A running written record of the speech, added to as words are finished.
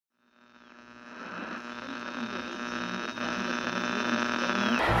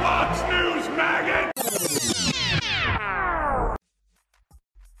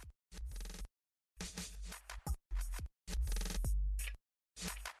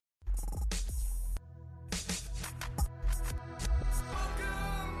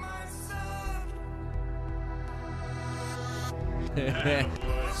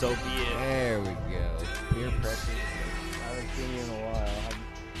So be it. There we go. Peer pressure. I haven't seen you in a while.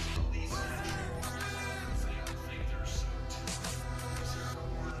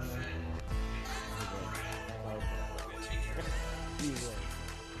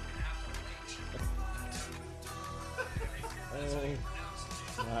 Oh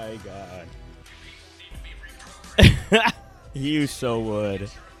my God. You so would.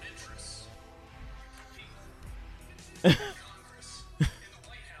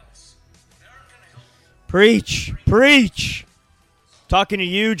 Preach. Preach. Talking to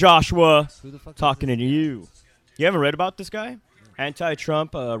you, Joshua. Who the fuck Talking is to you. You haven't read about this guy?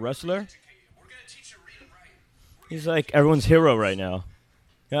 Anti-Trump wrestler? He's like everyone's hero right now.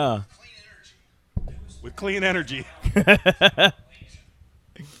 Yeah. With clean energy.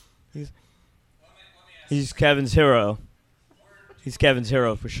 He's Kevin's hero. He's Kevin's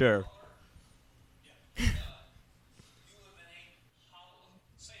hero for sure.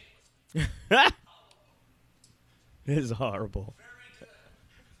 This is horrible.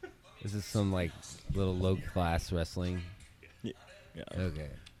 This is some like little low class wrestling. Yeah. Okay.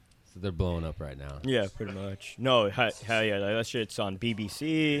 So they're blowing up right now. Yeah, pretty much. No, hell yeah, like that shit's on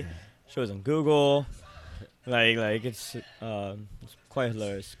BBC, shows on Google, like it's quite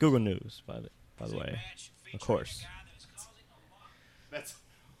hilarious. Google News, by the way, of course.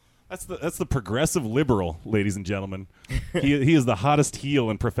 That's the progressive liberal, ladies and gentlemen. he is the hottest heel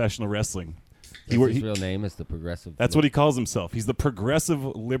in professional wrestling. His real name is the progressive. That's what he calls himself. He's the progressive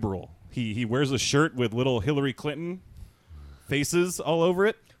liberal. He wears a shirt with little Hillary Clinton faces all over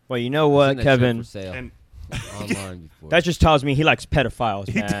it. Well, you know what, Kevin? For sale And online before. That just tells me he likes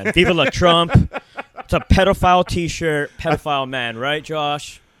pedophiles, man. Viva la Trump. It's a pedophile T-shirt, pedophile man, right,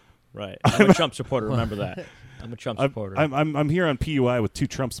 Josh? Right. I'm a Trump supporter. Remember that. I'm a Trump supporter. I'm here on PUI with two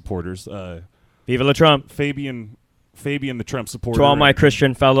Trump supporters. Viva la Trump. Fabian, the Trump supporter. To all my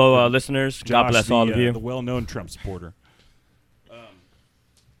Christian fellow listeners, God Josh, bless all of you. The well-known Trump supporter.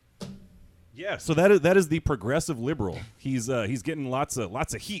 Yeah, so that is the progressive liberal. He's getting lots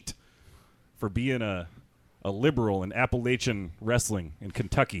of heat for being a liberal in Appalachian wrestling in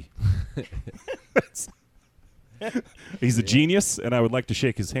Kentucky. He's a genius, and I would like to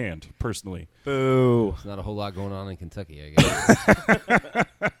shake his hand personally. Boo. There's not a whole lot going on in Kentucky, I guess.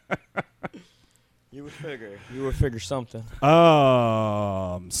 You would figure something.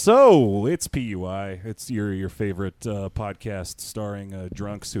 So it's PUI. It's your favorite podcast starring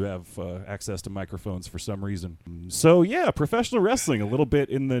drunks who have access to microphones for some reason. So yeah, professional wrestling a little bit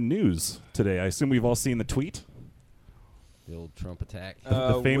in the news today. I assume we've all seen the tweet, The old Trump attack.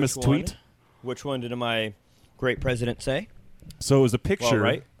 the famous which one? tweet. Which one did my great president say? So it was a picture. Well,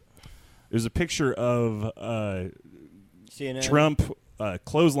 right? It was a picture of CNN. Trump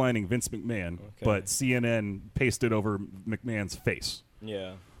clotheslining Vince McMahon, Okay. but CNN pasted over McMahon's face.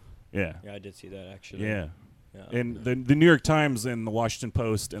 Yeah. Yeah. Yeah, I did see that actually. Yeah. Yeah. And the New York Times and the Washington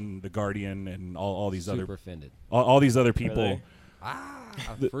Post and the Guardian and all these Super other offended. all these other people. Really?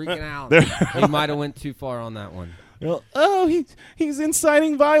 I'm freaking out. He might have went too far on that one. Oh, he's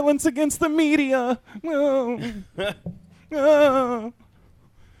inciting violence against the media. Oh. Oh.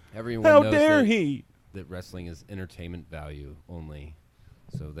 Everyone How knows dare that, he? that wrestling is entertainment value only.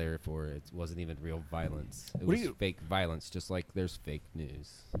 So therefore, it wasn't even real violence. It What do was you- fake violence, just like there's fake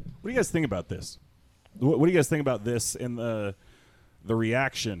news. What do you guys think about this? What do you guys think about this and the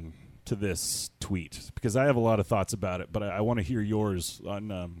reaction to this tweet? Because I have a lot of thoughts about it, but I want to hear yours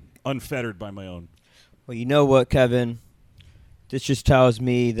unfettered by my own. Well, you know what, Kevin? This just tells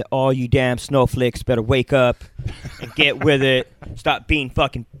me that all you damn snowflakes better wake up and get with it. Stop being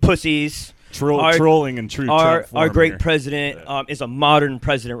fucking pussies. Trolling in true Our Trump form great here. president is a modern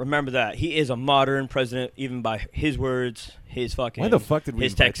president. Remember that. He is a modern president, even by his words, his fucking... Why the fuck did we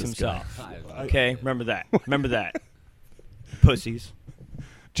his invite text this guy? himself. Okay? Remember that. Remember that. Pussies.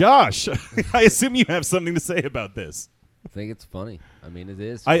 Josh, I assume you have something to say about this. I think it's funny. I mean, it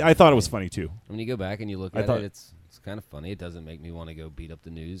is. I thought it was funny, too. When you go back and you look I at thought- it, it's kind of funny. It doesn't make me want to go beat up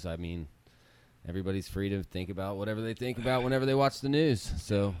the news. I mean, everybody's free to think about whatever they think about whenever they watch the news.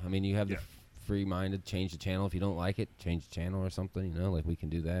 So, I mean, you have the free mind to change the channel. If you don't like it, change the channel or something. You know, like we can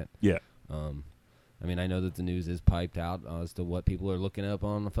do that. Yeah. I mean, I know that the news is piped out as to what people are looking up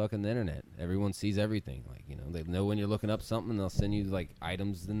on the fucking internet. Everyone sees everything. Like, you know, they know when you're looking up something, they'll send you, like,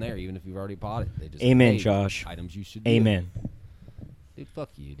 items in there, even if you've already bought it. They just Amen, hey, Josh. items you should do. Amen. Dude, fuck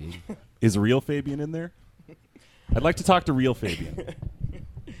you, dude. Is real Fabian in there? I'd like to talk to real Fabian.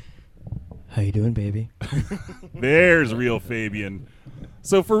 How you doing, baby? There's real Fabian.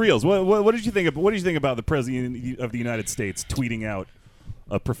 So for reals, what did you think? What did you think about the president of the United States tweeting out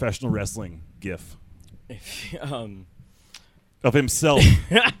a professional wrestling GIF? of himself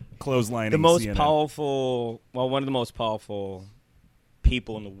clotheslining the most CNN. powerful, one of the most powerful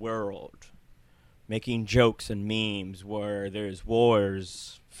people in the world, making jokes and memes where there's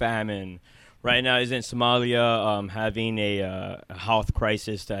wars, famine. Right now, he's in Somalia, having a health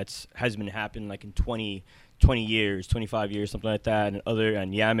crisis has been happening like in 20 years, 25 years, something like that,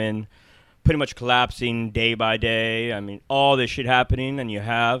 and Yemen, pretty much collapsing day by day. I mean, all this shit happening, and you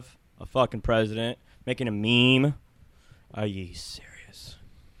have a fucking president making a meme. Are you serious?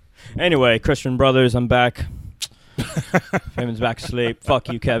 Anyway, Christian Brothers, I'm back. Famon's back asleep. Fuck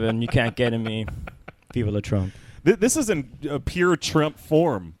you, Kevin. You can't get in me. Viva la Trump. This is in pure Trump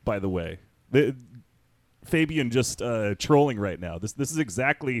form, by the way. Fabian just trolling right now. This is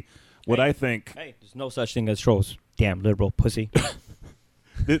exactly what I think. Hey, there's no such thing as trolls. Damn liberal pussy.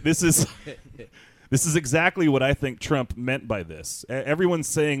 This is exactly what I think Trump meant by this. Everyone's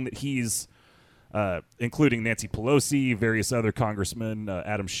saying that he's, including Nancy Pelosi, various other congressmen,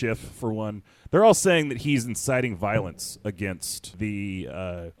 Adam Schiff for one, they're all saying that he's inciting violence against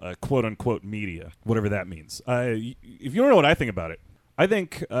the quote-unquote media, whatever that means. If you don't know what I think about it, I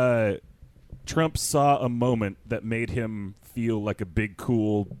think Trump saw a moment that made him feel like a big,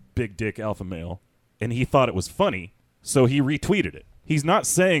 cool, big dick alpha male, and he thought it was funny, so he retweeted it. He's not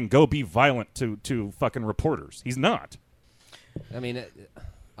saying go be violent to fucking reporters. He's not. I mean,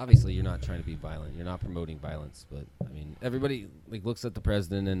 obviously you're not trying to be violent. You're not promoting violence. But, I mean, everybody looks at the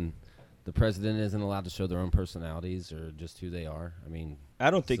president, and the president isn't allowed to show their own personalities or just who they are. I mean, I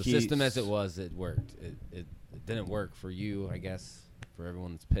don't think the system as it was, it worked. It didn't work for you, I guess, for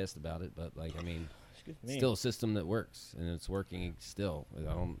everyone that's pissed about it. But, I mean, it's still a system that works, and it's working still.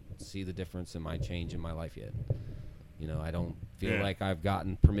 I don't see the difference in my change in my life yet. You know, I don't feel like I've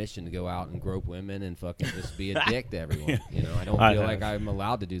gotten permission to go out and grope women and fucking just be a dick to everyone. You know, I don't feel like I'm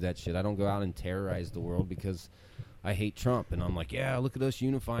allowed to do that shit. I don't go out and terrorize the world because I hate Trump. And I'm like, yeah, look at us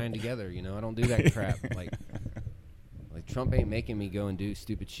unifying together. You know, I don't do that crap. Like Trump ain't making me go and do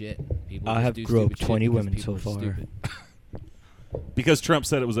stupid shit. People I have groped 20 women so far. Because Trump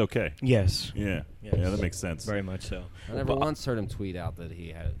said it was okay. Yes. Yeah. Yes. Yeah, that makes sense. Very much so. I never once heard him tweet out that he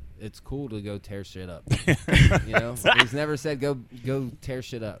had it's cool to go tear shit up. You know? He's never said go tear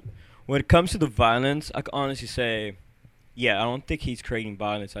shit up. When it comes to the violence, I can honestly say, yeah, I don't think he's creating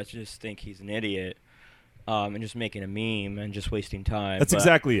violence. I just think he's an idiot and just making a meme and just wasting time. That's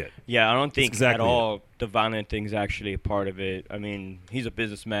exactly it. Yeah, I don't think exactly at all the violent thing's actually a part of it. I mean, he's a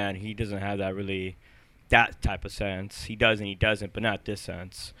businessman. He doesn't have that type of sense. He does and he doesn't, but not this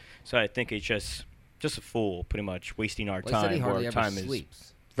sense. So I think it's just a fool, pretty much, wasting our time. He said he hardly our ever time sleeps. is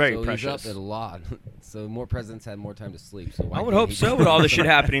very so precious. He's up at a lot. So more presidents had more time to sleep. So why I would can't hope he so just with all the shit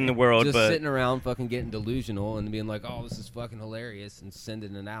happening in the world. just but sitting around fucking getting delusional and being like, oh, this is fucking hilarious and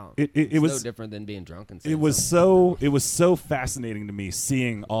sending it out. It it's was no different than being drunk and it was so fascinating to me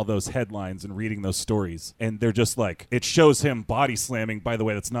seeing all those headlines and reading those stories, and they're just like, it shows him body slamming. By the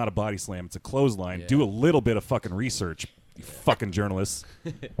way, that's not a body slam, it's a clothesline. Yeah. Do a little bit of fucking research, you fucking journalists.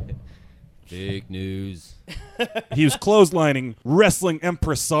 Fake news. He was clotheslining wrestling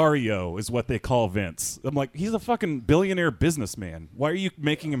impresario is what they call Vince. I'm like, he's a fucking billionaire businessman. Why are you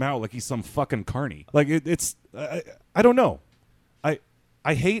making him out like he's some fucking carny? Like it's I don't know.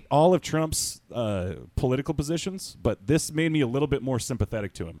 I hate all of Trump's political positions, but this made me a little bit more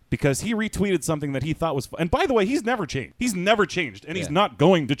sympathetic to him because he retweeted something that he thought was and by the way, he's never changed. He's never changed, and he's not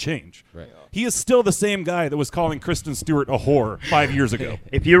going to change. Right. He is still the same guy that was calling Kristen Stewart a whore 5 years ago.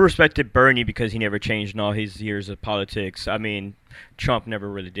 If you respected Bernie because he never changed in all his years of politics, I mean, Trump never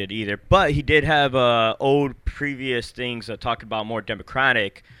really did either. But he did have old previous things talking about more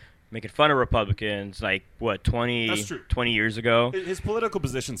Democratic, making fun of Republicans, like, 20 years ago? His political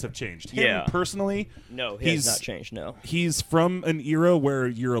positions have changed. Him personally, no, he has not changed, no. He's from an era where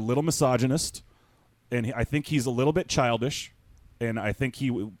you're a little misogynist, and I think he's a little bit childish, and I think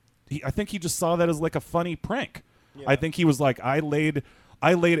I think he just saw that as like a funny prank. Yeah. I think he was like, I laid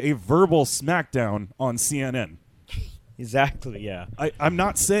a verbal smackdown on CNN. Exactly, yeah. I'm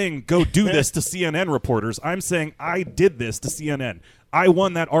not saying go do this to CNN reporters. I'm saying I did this to CNN. I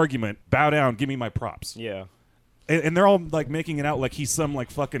won that argument. Bow down. Give me my props. Yeah. And they're all like making it out like he's some like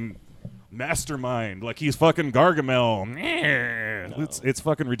fucking mastermind, like he's fucking Gargamel. No. It's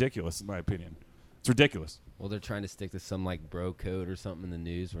fucking ridiculous in my opinion. It's ridiculous. Well, they're trying to stick to some like bro code or something in the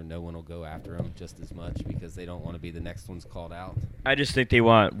news where no one will go after them just as much because they don't want to be the next one's called out. I just think they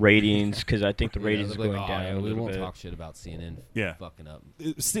want ratings because I think the ratings they're are going down. Yeah, a we little won't bit. talk shit about CNN fucking up.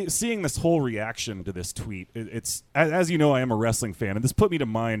 Seeing this whole reaction to this tweet, it's as you know, I am a wrestling fan, and this put me to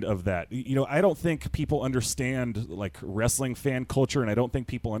mind of that. You know, I don't think people understand like wrestling fan culture, and I don't think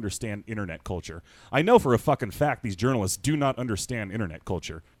people understand internet culture. I know for a fucking fact these journalists do not understand internet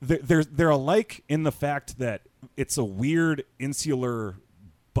culture. They're alike in the fact that it's a weird insular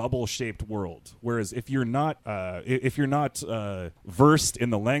bubble-shaped world, whereas if you're not versed in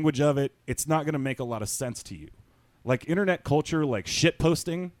the language of it, it's not going to make a lot of sense to you. Like internet culture, like shit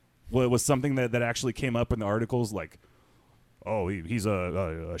posting was something that actually came up in the articles, like, oh, he's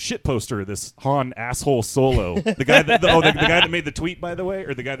a shit poster, this Han asshole Solo. The guy that the guy that made the tweet, by the way,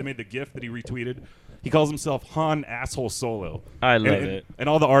 or the guy that made the GIF that he retweeted. He calls himself Han asshole Solo. I love it. And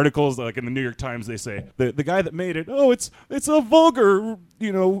all the articles, like in the New York Times, they say the guy that made it, oh, it's a vulgar,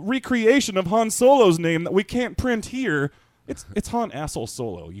 recreation of Han Solo's name that we can't print here. It's Han asshole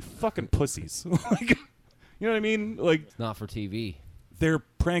Solo. You fucking pussies. Like, you know what I mean? Like, It's not for TV. they're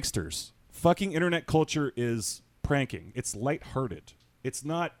pranksters. Fucking internet culture is pranking. It's lighthearted. It's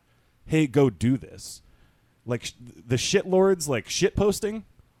not, hey, go do this. Like the shitlords, like shit posting.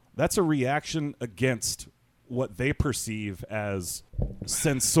 That's a reaction against what they perceive as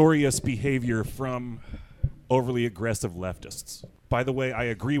censorious behavior from overly aggressive leftists. By the way, I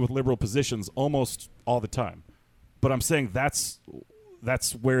agree with liberal positions almost all the time. But I'm saying that's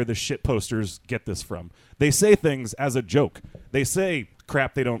where the shit posters get this from. They say things as a joke. They say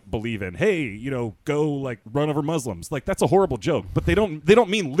crap they don't believe in. Hey, go like run over Muslims. Like that's a horrible joke, but they don't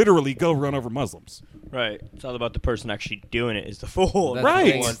mean literally go run over Muslims. Right. It's all about the person actually doing it is the fool. That's Right,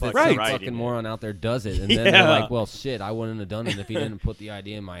 the thing, it's that right. some Writing fucking it. moron out there does it, and then they're Yeah. like, "Well, shit, I wouldn't have done it if he didn't put the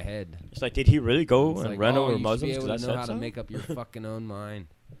idea in my head." It's like, did he really go It's and like, run oh, over you should Muslims? be able 'cause to I know how said to so? make up your fucking own mind.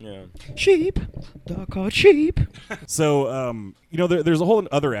 Yeah. Sheep. Dog called sheep. So, there's a whole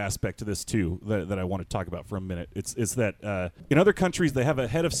other aspect to this too that I want to talk about for a minute. It's that in other countries they have a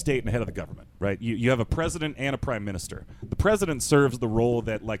head of state and a head of the government, right? You have a president and a prime minister. The president serves the role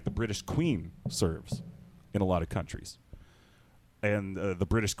that like the British Queen serves in a lot of countries, and the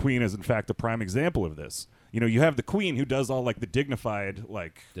British Queen is in fact a prime example of this. You have the Queen who does all like the dignified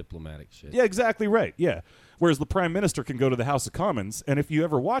like. Diplomatic shit. Yeah, exactly right. Yeah. Whereas the prime minister can go to the House of Commons, and if you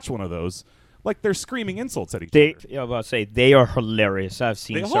ever watch one of those, like they're screaming insults at each other. I was about to say, they are hilarious. I've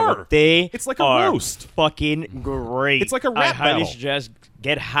seen They several. are. They It's like a are roast. fucking great. It's like a I rap highly battle. suggest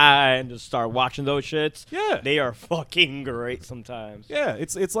get high and just start watching those shits. Yeah. They are fucking great sometimes. Yeah,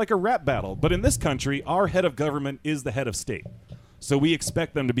 it's like a rap battle. But in this country, our head of government is the head of state. So we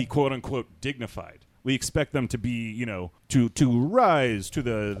expect them to be quote unquote dignified. We expect them to be, to rise to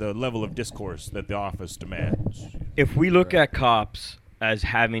the level of discourse that the office demands. If we look at cops as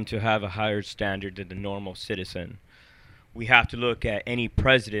having to have a higher standard than the normal citizen, we have to look at any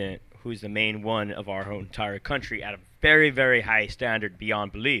president who's the main one of our whole entire country at a very, very high standard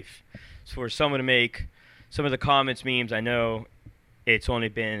beyond belief. So for someone to make some of the comments, memes, I know it's only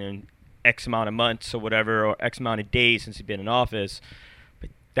been in X amount of months or whatever, or X amount of days since he's been in office, but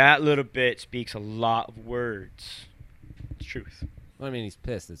that little bit speaks a lot of words. It's truth. Well, I mean, he's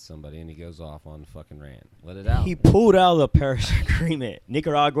pissed at somebody and he goes off on fucking rant. Let it out. He pulled out of the Paris Agreement.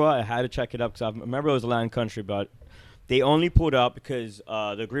 Nicaragua, I had to check it up because I remember it was a land country, but they only pulled out because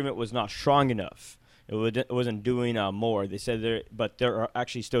the agreement was not strong enough. It wasn't doing more. They said they're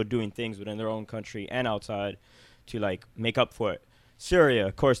actually still doing things within their own country and outside to like make up for it. Syria,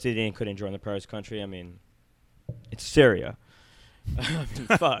 of course, they couldn't join the Paris country. I mean, it's Syria. I mean,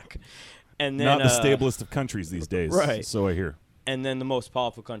 fuck. And then, Not the stablest of countries these days. Right. So I hear. And then the most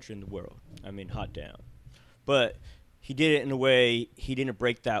powerful country in the world. I mean, hot damn. But he did it in a way he didn't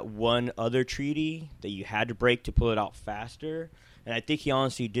break that one other treaty that you had to break to pull it out faster. And I think he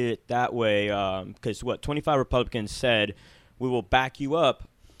honestly did it that way because 25 Republicans said, we will back you up,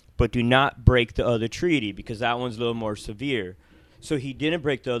 but do not break the other treaty because that one's a little more severe. So he didn't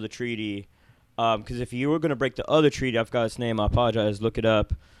break the other treaty because if you were going to break the other treaty, I forgot its name, I apologize, look it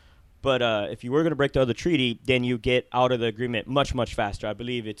up. But if you were going to break the other treaty, then you get out of the agreement much, much faster. I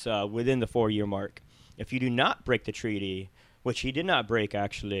believe it's within the 4-year mark. If you do not break the treaty, which he did not break,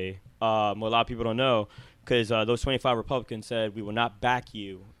 actually, a lot of people don't know, because those 25 Republicans said we will not back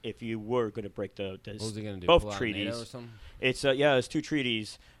you if you were going to break the What was he going to do? both Pull out treaties. NATO or something? It's it's 2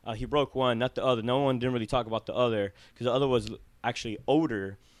 treaties. He broke one, not the other. No one didn't really talk about the other because the other was actually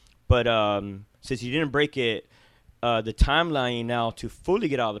older. But since he didn't break it, the timeline now to fully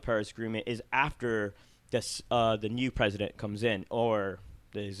get out of the Paris Agreement is after the new president comes in or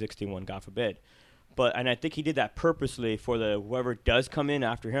the existing one, God forbid. and I think he did that purposely for whoever does come in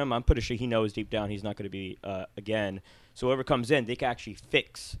after him. I'm pretty sure he knows deep down he's not going to be again. So whoever comes in, they can actually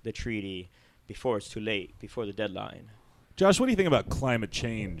fix the treaty before it's too late, before the deadline. Josh, what do you think about climate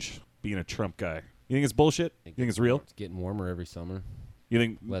change? Being a Trump guy, you think it's bullshit? You think it's real? It's getting warmer every summer. You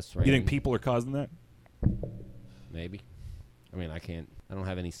think Less You rain. think people are causing that? Maybe. I mean, I don't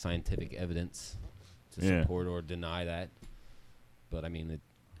have any scientific evidence to Yeah. support or deny that. But I mean,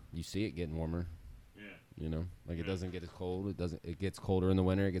 you see it getting warmer. Yeah. You know, like it doesn't get as cold. It gets colder in the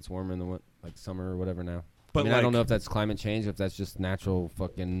winter. It gets warmer in the like summer or whatever now. But I mean, I don't like- know if that's climate change, if that's just natural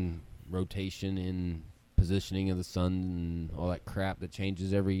fucking rotation in positioning of the sun and all that crap that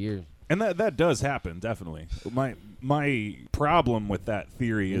changes every year. And that does happen, definitely. My problem with that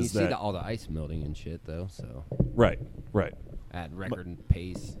theory And you is see that all the ice melting and shit, though. So right. at record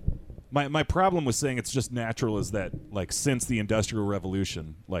pace. My problem with saying it's just natural is that like since the Industrial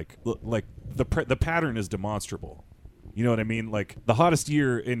Revolution, like the pattern is demonstrable. You know what I mean? Like the hottest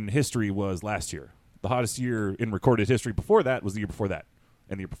year in history was last year. The hottest year in recorded history before that was the year before that,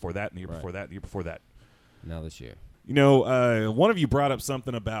 and the year before that, and the year before that, and the year before that. Now this year. You know, one of you brought up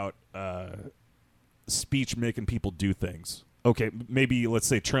something about speech making people do things. Okay, maybe let's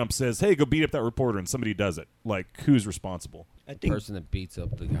say Trump says, "Hey, go beat up that reporter," and somebody does it. Like, who's responsible? I think Person that beats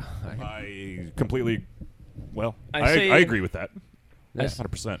up the guy. I completely. Well, I I say- agree with that. Yeah.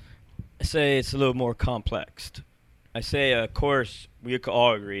 100%. I say it's a little more complex. I say, of course, we could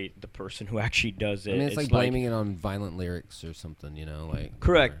all agree the person who actually does it. I mean, it's like blaming it on violent lyrics or something, you know, like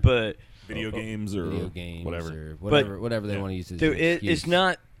Correct, but Video games or video games whatever. or whatever they yeah. want to use as dude, an it's excuse.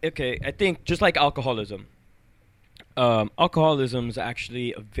 not okay. I think just like alcoholism. Alcoholism is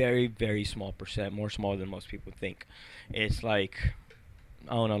actually a very, very small percent, more small than most people think. It's like,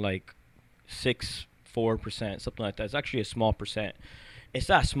 I don't know, like 4%, something like that. It's actually a small percent. It's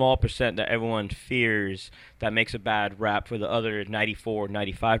that small percent that everyone fears that makes a bad rap for the other 94,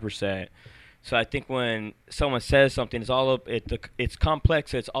 95%. So I think when someone says something, it's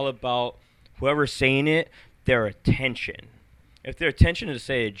complex. It's all about whoever's saying it, their attention. If their intention is to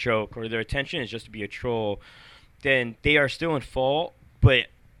say a joke or their intention is just to be a troll, then they are still in fault, but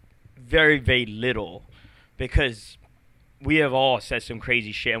very, very little, because we have all said some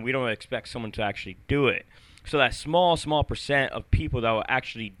crazy shit and we don't expect someone to actually do it. So that small percent of people that will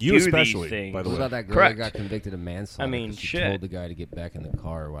actually You do especially, these things. by the What way. about that girl Correct. that got convicted of manslaughter? I mean, 'cause she shit. told the guy to get back in the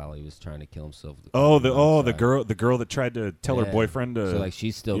car while he was trying to kill himself. with the Oh, car the outside. the girl that tried to tell her Yeah. boyfriend to. So like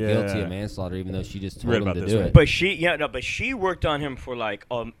she's still Yeah. guilty of manslaughter, even though she just You told read him about to this, do right? it. But she worked on him for like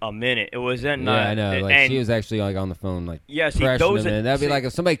a minute. It wasn't Yeah, I know. Like and she was actually like on the phone, like Yeah, see, pressuring those him. are- And that'd be see- like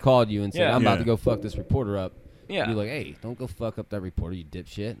if somebody called you and said, Yeah. "I'm about Yeah. to go fuck this reporter up." yeah. You'd be like, "Hey, don't go fuck up that reporter, you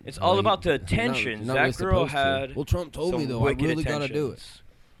dipshit." It's You all know, about the you're not- attentions. you're not That really girl supposed to. had Well, Trump told me some though. I wicked really gotta do it. attentions.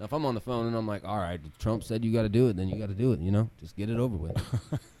 Now, if I'm on the phone and I'm like, "All right, Trump said you got to do it," then you got to do it. You know, just get it over with.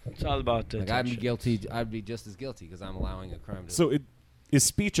 It's all about the Like I'd be attention. guilty. I'd be just as guilty because I'm allowing a crime to. So is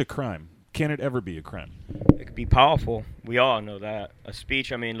speech a crime? Can it ever be a crime? It could be powerful. We all know that. A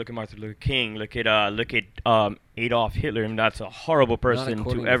speech. I mean, look at Martin Luther King. Look at Adolf Hitler. I mean, that's a horrible Not person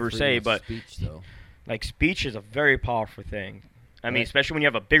according to ever freedom say. of But speech, though. like, speech is a very powerful thing. I mean, Right. especially when you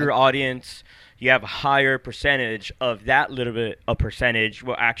have a bigger audience, you have a higher percentage of that little bit of percentage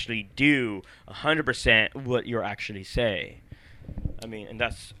will actually do 100% what you actually say. I mean, and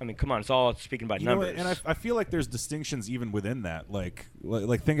that's, I mean, come on, it's all speaking by You know, numbers. and I feel like there's distinctions even within that. Like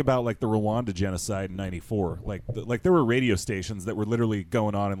think about like the Rwanda genocide in '94. Like there were radio stations that were literally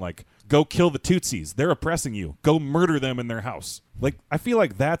going on and like, go kill the Tutsis. They're oppressing you. Go murder them in their house. Like I feel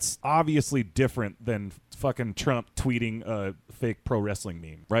like that's obviously different than fucking Trump tweeting a fake pro wrestling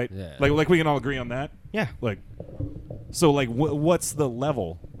meme, right? Yeah. Like we can all agree on that. yeah. Like, so like what's the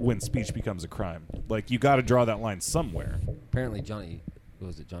level when speech becomes a crime? Like you got to draw that line somewhere. Apparently, Johnny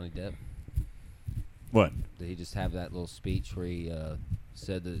Depp? What? Did he just have that little speech where he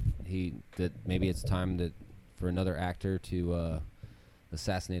said that maybe it's time for another actor to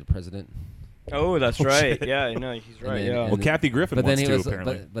assassinate a president? Oh, that's Oh, right. shit. Yeah, no, he's right. then- Yeah. Well, Kathy Griffin But then wants he to was,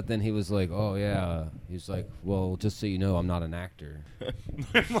 apparently. but then he was like, "Oh yeah," he was like, "Well, just so you know, I'm not an actor."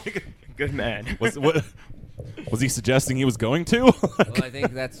 Like, Good man. was he suggesting he was going to? Well, I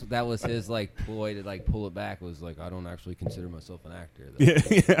think that was his like ploy to like pull it back. Was like, I don't actually consider myself an actor. Though.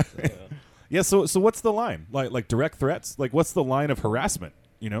 yeah. Yeah. So what's the line? Like direct threats? Like what's the line of harassment?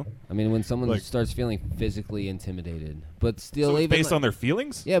 You know? I mean, when someone Like- starts feeling physically intimidated, but still So it's even based like- on their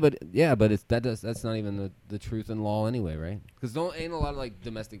feelings? Yeah, but that's not even the truth in law anyway, right? Because ain't a lot of like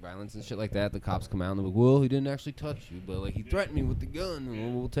domestic violence and shit like that. The cops come out and they're like, well, he didn't actually touch you, but like he threatened me with the gun,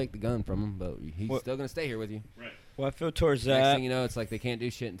 and we'll take the gun from him, but he's What- still gonna stay here with you. Well, I feel towards Next that. thing you know, it's like they can't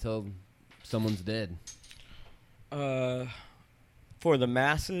do shit until someone's dead? For the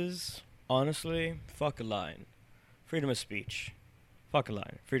masses, honestly, fuck a line. Freedom of speech. Fuck a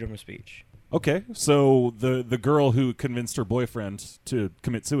line. Freedom of speech. Okay, so the girl who convinced her boyfriend to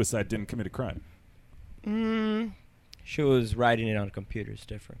commit suicide didn't commit a crime. She was writing it on a computer. It's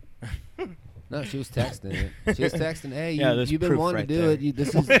different. No, she was texting it. She was texting, "Hey, Yeah, there's you've been proof wanting right to do there.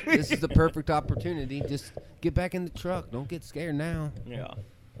 it. This is the perfect opportunity. Just get back in the truck. Don't get scared now." Yeah.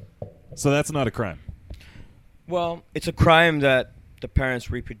 So that's not a crime. Well, it's a crime that the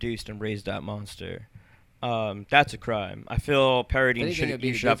parents reproduced and raised that monster. That's a crime. I feel parodying Anything would be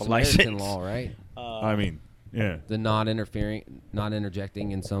you should have a against Samaritan license. law, right? I mean, yeah. The not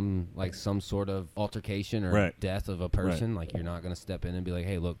interjecting in some sort of altercation or Right. death of a person. Like you're not gonna step in and be like,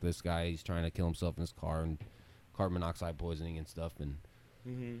 "Hey, look, this guy, he's trying to kill himself in his car and carbon monoxide poisoning and stuff." And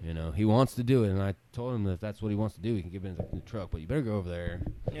you know, he wants to do it, and I told him that if that's what he wants to do, he can get in the truck. But you better go over there.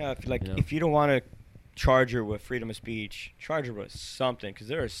 Yeah, You know? if you don't want to charge her with freedom of speech, charge her with something, because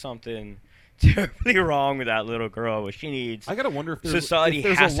there is something terribly wrong with that little girl. What she needs. I gotta wonder if there's, Society if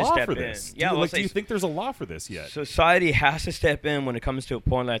there's has a to law step for in. this. Yeah, do, well, like, do say- you think there's a law for this yet? Society has to step in when it comes to a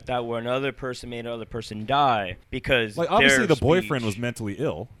point like that where another person made another person die because Like obviously their the boyfriend speech. was mentally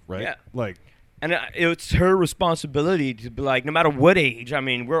ill, right? Yeah. Like And it's her responsibility to be like, no matter what age, I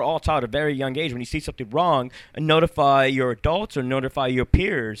mean, we're all taught at a very young age, when you see something wrong, notify your adults or notify your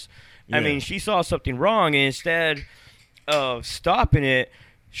peers. I Yeah. mean, she saw something wrong, and instead of stopping it,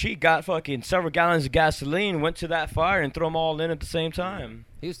 she got fucking several gallons of gasoline, went to that fire, and threw them all in at the same time.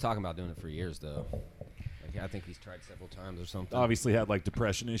 He was talking about doing it for years, though. Like I think he's tried several times or something. obviously had like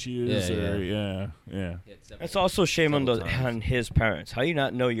depression issues Yeah, or yeah. yeah. He had several- That's also shame on several times. on his parents. How you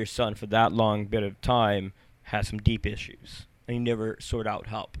not know your son for that long bit of time has some deep issues, and you never sort out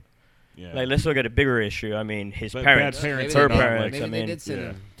help. Yeah. Like, let's look at a bigger issue. I mean, his But parents, bad parents her are not, like- parents. Maybe I they mean, did send yeah.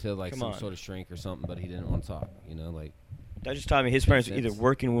 him to like Come some on. sort of shrink or something, but he didn't want to talk. You know, like that just taught me his parents were either sense.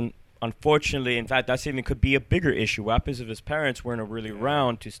 working when. Unfortunately, in fact, that's even could be a bigger issue. What happens if his parents weren't really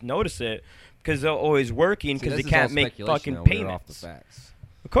around to notice it because they're always working See, because they this is all can't make speculation fucking now. We're off the payments. facts.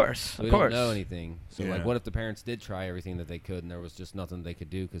 Of course, So of we course. don't know anything. So Yeah. like, what if the parents did try everything that they could, and there was just nothing they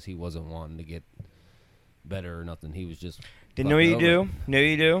could do because he wasn't wanting to get better or nothing? He was just. Then know what you fucking do? over. Know what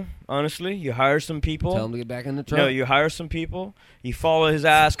you do? Honestly, you hire some people. Tell him to get back in the truck. No, you hire some people. You follow his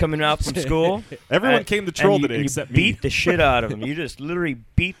ass coming out from school. Everyone and- came to troll and you, today and you except beat me. the shit out of him. You just literally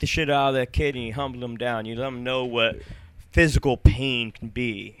beat the shit out of that kid and you humble him down. You let him know what physical pain can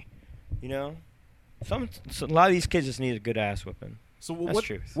be. You know, a lot of these kids just need a good ass whipping. So That's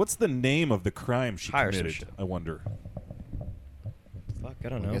truth. what's the name of the crime she Hire some committed? shit. I wonder. Fuck, I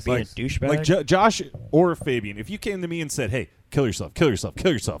don't I know. guess Being like- a douchebag. Like Josh or Fabian, if you came to me and said, "Hey, kill yourself, kill yourself,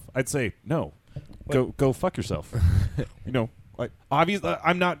 kill yourself," I'd say, "No, go fuck yourself." You know, like obviously,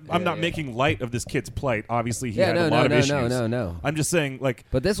 I'm not Yeah. making light of this kid's plight. Obviously, he Yeah, had no, a no, lot of no, issues. no. I'm just saying, like,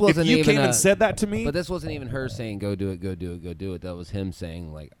 But this if wasn't you even came and said that to me, But this wasn't even her saying, "Go do it, go do it, go do it." That was him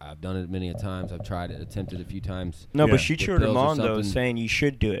saying, like, "I've done it many a times. I've tried it, attempted a few times." no, Yeah. but she With cheered him pills or on though, something. saying you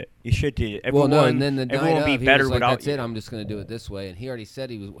should do it. You should do it. Well, Everyone, no, and then the night everyone will of, be he better was like, without "That's you. it. I'm just gonna do it this way." And he already said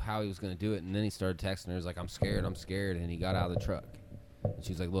how he was gonna do it, and then he started texting her. He's like, "I'm scared, I'm scared," and he got out of the truck. And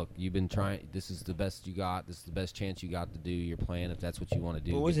she's like, "Look, you've been trying. This is the best you got. This is the best chance you got to do your plan. If that's what you want to do."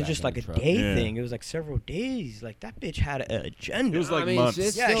 But it get wasn't back just in like the a truck." day Yeah. thing. It was like several days. Like that bitch had an agenda. It was like I mean, months.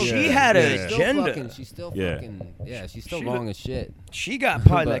 she's Yeah, still- she had an Yeah. She's still agenda. fucking- She's still Yeah. fucking. Yeah, she's still She wrong look- as shit. She got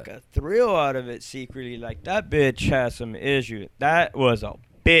probably But- like a thrill out of it secretly. Like that bitch has some issue. That was a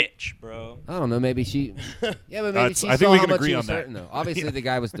bitch, bro. I don't know. Maybe she. Yeah, but maybe That's- she I think saw we how can much agree he on was that. hurting, though. Obviously, the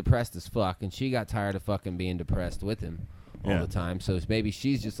guy was depressed as fuck, and she got tired of fucking being depressed with him all Yeah. the time. So maybe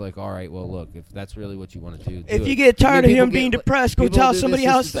she's just like, all right, well, look, if that's really what you want to do, If do you it. get tired of people him being depressed, go people tell do somebody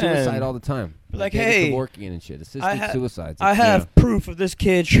this else assisted suicide then. all the time. Like, David hey, Kevorkian and shit. Assisted I ha- suicides. I have Yeah. proof of this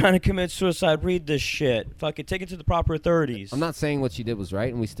kid trying to commit suicide. Read this shit. Fucking take it to the proper authorities. I'm not saying what she did was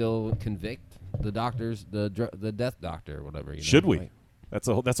right, and we still convict the doctors, the death doctor or whatever. You know? Should we? Like, That's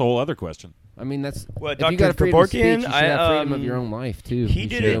a whole other question. I mean, that's Well, if you Dr. got freedom of speech, Kevorkian, you should I, have freedom of your own life too. he you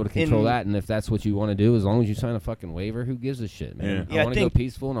did should be it able to control in- that, and if that's what you want to do, as long as you sign a fucking waiver, who gives a shit, man? Yeah. Yeah, I I want to go think-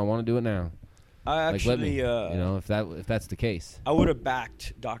 peaceful, and I want to do it now. I Like, let me. actually, You know, if that's the case, I would have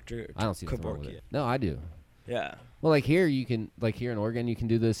backed Dr. I don't see nothing wrong with Kevorkian. it. No, I do. Yeah. Well, like here, you can, like here in Oregon, you can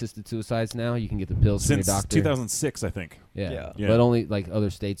do the assisted suicides now. You can get the pills from your Since doctor. 2006, I think. Yeah. Yeah. But only like other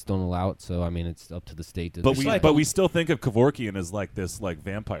states don't allow it. So I mean, it's up to the state to. But decide. we still think of Kevorkian as like this like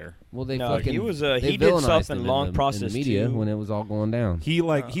vampire. well, they No, fucking he was, they he did villainized something him long in process the media too. when it was all going down. He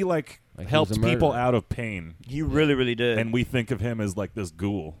Like he he helped was a people murderer. out of pain, He really, really did. and we think of him as like this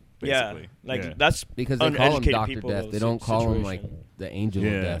ghoul. basically. like Yeah. that's Because they call him uneducated Dr. people Death. of They the don't call him like situation. the angel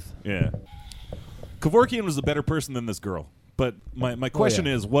of death. Yeah. Kevorkian was a better person than this girl. But my question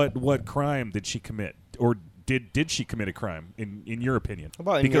yeah. is, what crime did she commit, or did she commit a crime in your opinion? How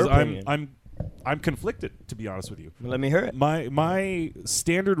about in because your opinion? I'm conflicted, to be honest with you. Let me hear it. My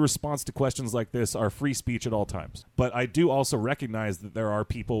standard response to questions like this are free speech at all times. But I do also recognize that there are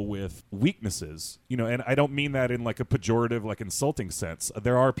people with weaknesses, and I don't mean that in like a pejorative, like insulting sense.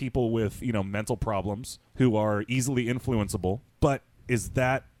 There are people with, mental problems who are easily influenceable. But is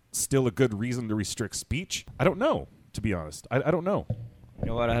that still a good reason to restrict speech? I don't know, to be honest. I don't know. You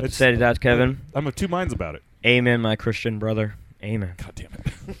know what I have to say to that, Kevin? I'm of two minds about it. Amen, my Christian brother. Amen. God damn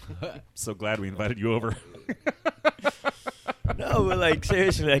it. So glad we invited you over. No, but like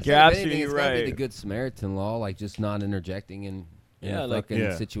seriously, like So you're if absolutely anything, it's gotta be right. the Good Samaritan law, like just not interjecting in Yeah, a like- fucking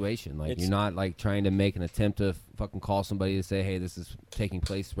Yeah. situation. Like It's- you're not like trying to make an attempt to fucking call somebody to say, hey, this is taking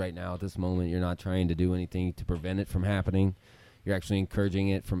place right now at this moment. You're not trying to do anything to prevent it from happening. You're actually encouraging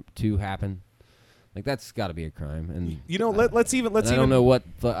it to happen. Like that's got to be a crime. And Let's even I don't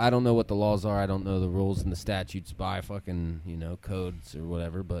know what the laws are. I don't know the rules and the statutes by fucking codes or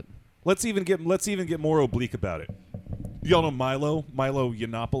whatever. But let's even get more oblique about it. Y'all know Milo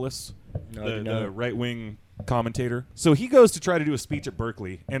Yiannopoulos, No, I do the not. right wing commentator. So he goes to try to do a speech at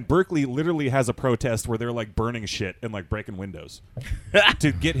Berkeley, and Berkeley literally has a protest where they're like burning shit and like breaking windows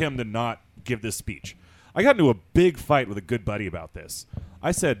to get him to not give this speech. I got into a big fight with a good buddy about this.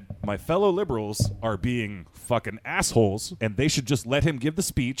 I said, my fellow liberals are being fucking assholes, and they should just let him give the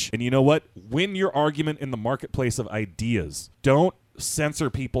speech. And you know what? Win your argument in the marketplace of ideas. Don't censor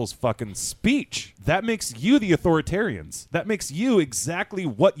people's fucking speech. That makes you the authoritarians. That makes you exactly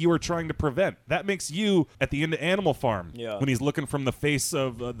what you are trying to prevent. That makes you at the end of Animal Farm Yeah. when he's looking from the face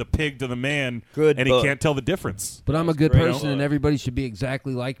of the pig to the man, Good and he book. can't tell the difference. I'm a good great. person, and everybody should be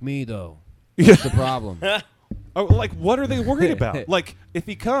exactly like me, though. Yeah. That's the problem. Oh, like, what are they worried about? Like, if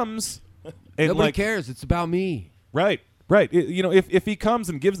he comes and Nobody like, cares. It's about me. right. If he comes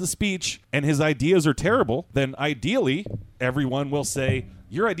and gives the speech and his ideas are terrible, then ideally everyone will say,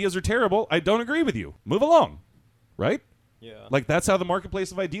 your ideas are terrible. I don't agree with you. Move along. Right? Yeah. Like, that's how the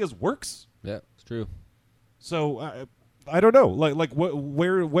marketplace of ideas works. Yeah, it's true. So I don't know. Like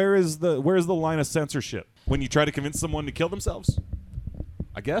where is the line of censorship when you try to convince someone to kill themselves?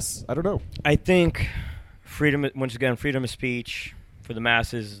 I guess. I don't know. I think freedom of speech for the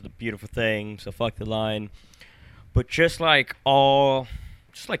masses is the beautiful thing. So fuck the line. But just like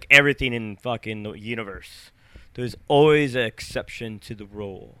everything in fucking the universe, there's always an exception to the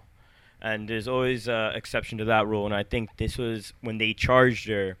rule, and there's always an exception to that rule. And I think this was when they charged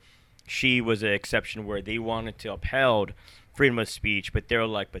her. She was an exception where they wanted to upheld freedom of speech, but they're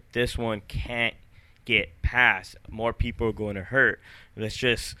like, but this one can't get passed. More people are going to hurt. Let's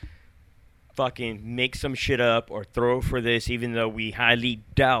just fucking make some shit up or throw for this, even though we highly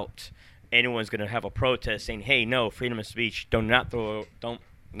doubt anyone's going to have a protest saying, hey, no, freedom of speech, don't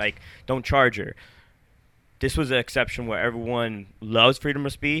charge her. This was an exception where everyone loves freedom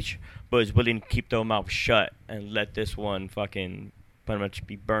of speech, but is willing to keep their mouth shut and let this one fucking pretty much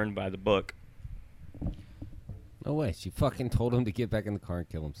be burned by the book. No way. She fucking told him to get back in the car and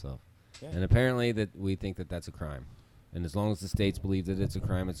kill himself. Yeah. And apparently that we think that that's a crime. And as long as the states believe that it's a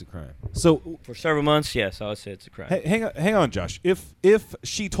crime, it's a crime. So For several months, yes, I would say it's a crime. hang on, Josh. If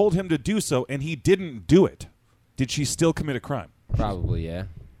she told him to do so and he didn't do it, did she still commit a crime? Probably, yeah.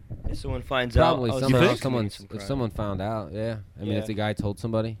 If someone finds Probably out, somehow think? if someone found out, yeah. I mean, Yeah. if the guy told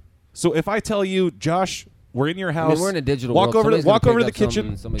somebody. So if I tell you, Josh, we're in your house. we're in a digital walk world. over to Somebody's gonna walk over to the pick up something kitchen.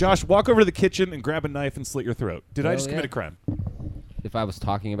 and somebody's Josh, walk over to the kitchen and grab a knife and slit your throat. Did I Hell just commit yeah. a crime? If I was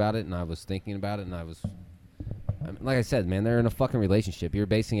talking about it and I was thinking about it and I was... like I said, man, they're in a fucking relationship. You're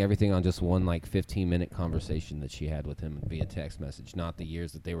basing everything on just one, 15-minute conversation that she had with him via text message, not the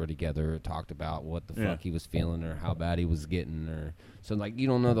years that they were together or talked about what the Yeah. fuck he was feeling or how bad he was getting or... So, you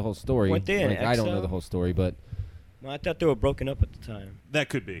don't know the whole story. Weren't they an I don't know XO? the whole story, but... Well, I thought they were broken up at the time. That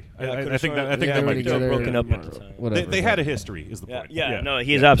could be. Yeah, I think that they might were be together, true. broken up at the time. Whatever. They had a history. Is the Yeah, point? yeah, no,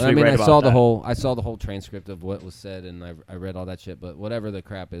 he's But absolutely right I about saw that. I saw the whole transcript of what was said, and I read all that shit. But whatever the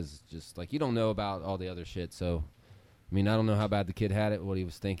crap is, just you don't know about all the other shit. So, I mean, I don't know how bad the kid had it, what he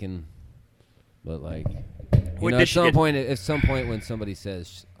was thinking, but Wait, at did she some get- point, when somebody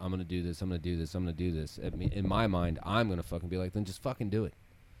says, "I'm gonna do this, I'm gonna do this, I'm gonna do this," in my mind, I'm gonna fucking be like, then just fucking do it.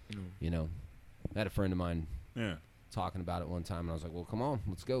 You know, I had a friend of mine Yeah. talking about it one time, and I was like, well, come on,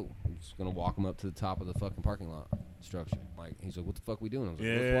 let's go. I'm just going to walk him up to the top of the fucking parking lot structure. He's like, what the fuck we doing? I was like,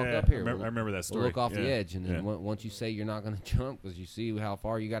 let's walk up here. I remember that story. We'll look off the Yeah. edge, and then once you say you're not going to jump because you see how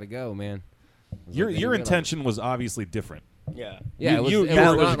far you got to go, man. I was like, Your then you your realize- intention was obviously different. Yeah. Yeah, it was, you it were-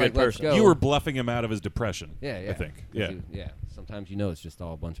 was was not a good like, let's person. go. You were bluffing him out of his depression. Yeah, yeah. I think. 'Cause Yeah, yeah. Sometimes it's just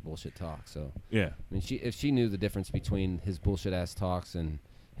all a bunch of bullshit talk. So yeah. I mean, if she knew the difference between his bullshit ass talks and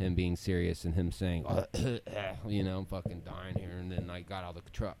him being serious and him saying, I'm fucking dying here, and then I got out of the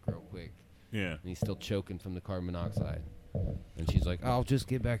truck real quick, Yeah. and he's still choking from the carbon monoxide, and she's like, "I'll just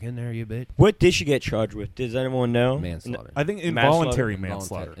get back in there, you bitch." What did she get charged with? Does anyone know? Manslaughter. I think Manslaughter? involuntary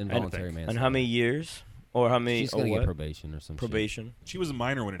manslaughter. Involuntary I think. manslaughter. And how many years? Or how many? She's or gonna get what? probation or some Probation. She was a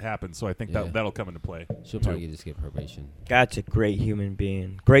minor when it happened, so I think Yeah. that'll come into play. shit. She'll probably just get probation. That's a great human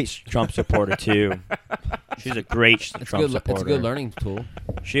being. Great Trump supporter too. She's a great Trump supporter. It's a good learning tool.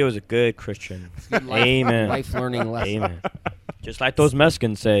 She was a good Christian. Good life, Amen. Life learning lesson. Amen. Just like those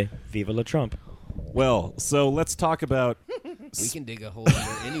Mexicans say, "Viva la Trump." Well, so let's talk about We can dig a hole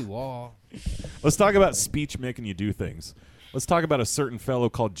under any wall. speech making you do things. Let's talk about a certain fellow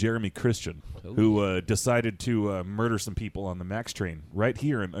called Jeremy Christian who decided to murder some people on the Max train right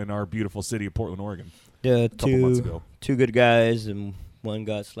here in our beautiful city of Portland, Oregon. Yeah, couple months ago. two good guys, and one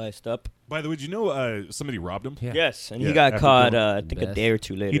got sliced up. By the way, did you know somebody robbed him? Yeah. Yes, and Yeah, he got after caught. doing I think a best. day or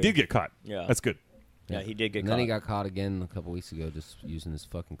two later. He did get caught. Yeah. That's good. Yeah, he did get And caught. then he got caught again a couple weeks ago, just using his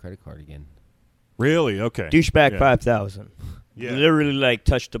fucking credit card again. Really? Okay. Douchebag Yeah. 5,000. Yeah. Literally, like,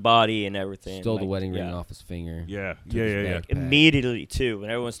 touched the body and everything. Stole like, the wedding ring yeah. off his finger. Yeah. Took Yeah. his Yeah. Yeah. backpack. Immediately too,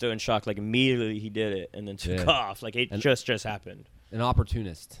 and everyone's still in shock. Like immediately he did it, and then took Yeah. off. Like it And- just happened. An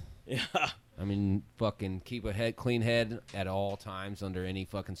opportunist. Yeah, I mean, fucking keep a clean head at all times under any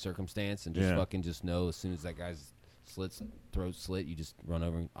fucking circumstance, and just Yeah. fucking just know as soon as that guy's throat slit, you just run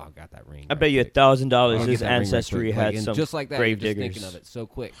over and got that ring. I right bet you quick. $1,000 I'll his get that ring right ancestry quick. had Like, and some just like that. grave you're just diggers. thinking of it so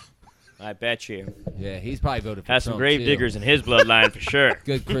quick. I bet you Yeah, he's probably voted for has some Trump, grave too. diggers in his bloodline for sure.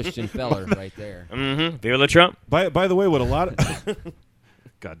 Good Christian feller right there. Mm-hmm. Viva la Trump. By the way, what a lot of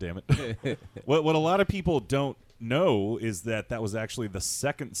God damn it. What a lot of people don't know is that was actually the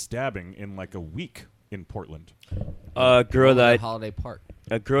second stabbing in like a week in Portland. A girl that Holiday Park.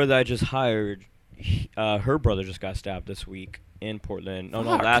 I just hired, her brother just got stabbed this week in Portland. No,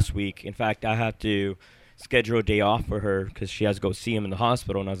 Fuck. last week. In fact, I had to schedule a day off for her because she has to go see him in the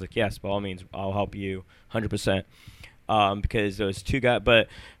hospital. And I was like, yes, by all means, I'll help you 100%. Because those two guys, but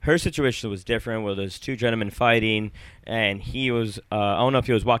her situation was different. Where there's two gentlemen fighting, and he was, I don't know if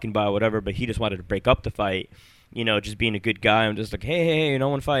he was walking by or whatever, but he just wanted to break up the fight. You know, just being a good guy. I'm just like, hey, no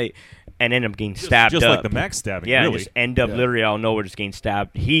one fight, and end up getting stabbed Just up. like the Max stabbing, Yeah, really. just end up Yeah. literally out of nowhere, just getting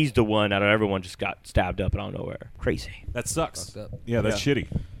stabbed. He's the one out of everyone just got stabbed up out of nowhere. Crazy. That sucks. Fucked up. Yeah, that's shitty.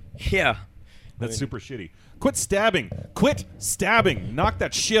 Yeah. That's super shitty. Quit stabbing. Quit stabbing. Knock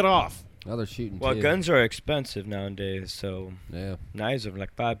that shit off. Oh, they're shooting Well, too. guns are expensive nowadays, so Yeah. knives are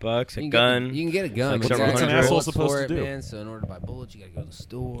like $5. A You can gun. Get, you can get a gun. like but you several gotta hundred. get What's an asshole bullets supposed for to it, do? Man, so in order to buy bullets, you gotta go to the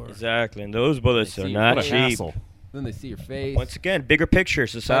store. Exactly, and those bullets They are see not What your an cheap. asshole. Then they see your face. Once again, bigger picture.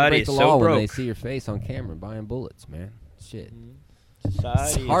 Try to Society break is the so law when they broke. see your face on camera buying bullets, man. Shit.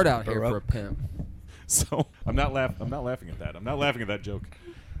 Society It's hard is out here for a broke. pimp. So I'm not laughing at that. I'm not laughing at that joke.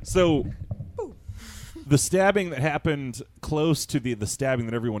 So the stabbing that happened close to the stabbing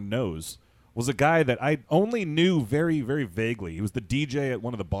that everyone knows was a guy that I only knew very, very vaguely. He was the DJ at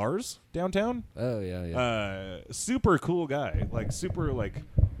one of the bars downtown. Oh yeah, yeah. Super cool guy. Like super like.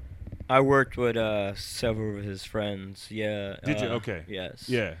 I worked with several of his friends. Yeah. Did you? Okay. Yes.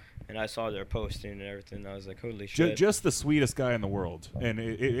 Yeah. And I saw their posting and everything. I was like, holy Ju- shit. just the sweetest guy in the world, and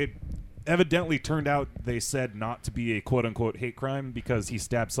it evidently turned out they said not to be a quote unquote hate crime because he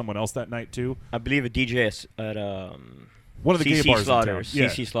stabbed someone else that night too. I believe a DJ at One of the CC gay bars in town. Slaughters. Yeah.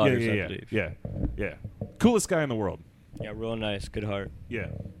 CC Slaughters, yeah, I yeah, believe. Yeah, yeah. Coolest guy in the world. Yeah, real nice, good heart. Yeah.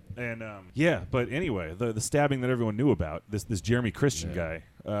 And yeah, but anyway, the stabbing that everyone knew about, this Jeremy Christian guy.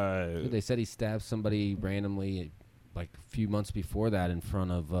 Dude, they said he stabbed somebody randomly, like a few months before that, in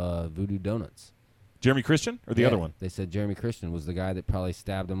front of Voodoo Donuts. Jeremy Christian or the Yeah, other one? They said Jeremy Christian was the guy that probably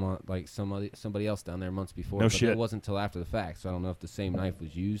stabbed him on like somebody else down there months before. No but shit. It wasn't until after the fact, so I don't know if the same knife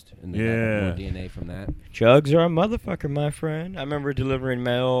was used and they Yeah. got more DNA from that. Drugs are a motherfucker, my friend. I remember delivering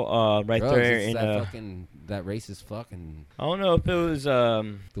mail right Drugs, there it's in that fucking that racist fucking. I don't know if it was The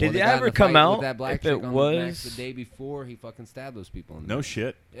one did that it got in ever the come fight out with that black if chick it on was Max the day before he fucking stabbed those people. In No there.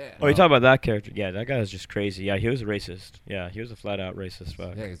 shit. Yeah. Oh, you talk about that character? Yeah, that guy was just crazy. Yeah, he was a racist. Yeah, he was a flat out racist.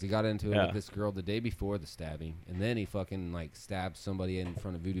 Fuck. Yeah, because he got into it Yeah. with this girl the day before the stabbing, and then he fucking like stabbed somebody in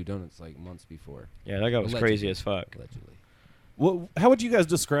front of Voodoo Donuts like months before, Yeah, that guy was Allegedly. crazy as fuck. allegedly. Well, how would you guys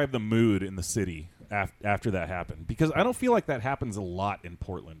describe the mood in the city after that happened? Because I don't feel like that happens a lot in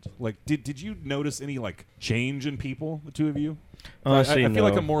Portland. Like, did you notice any like change in people, the two of you? Honestly, I feel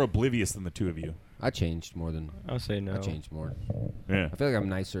like no. I'm more oblivious than the two of you. I changed more than I'll say no. I changed more. Yeah. I feel like I'm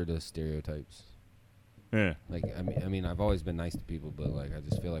nicer to stereotypes. Yeah. Like I mean, I've always been nice to people, but like I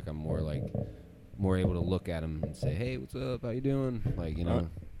just feel like I'm more able to look at them and say, "Hey, what's up? How you doing?" Like, you know,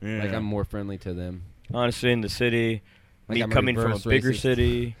 Yeah. like I'm more friendly to them. Honestly, in the city, Like me I'm coming from a reverse bigger racist.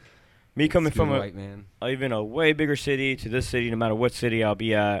 city, me coming Stupid from white man. even a way bigger city to this city, no matter what city I'll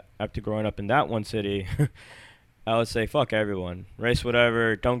be at after growing up in that one city, I would say fuck everyone. Race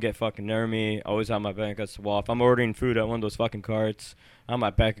whatever, don't get fucking near me. Always have my back against the wall. If I'm ordering food at one of those fucking carts, I'm my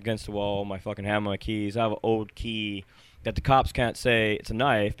back against the wall, my fucking hammer, my keys. I have an old key that the cops can't say it's a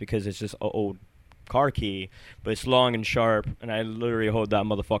knife because it's just an old car key, but it's long and sharp, and I literally hold that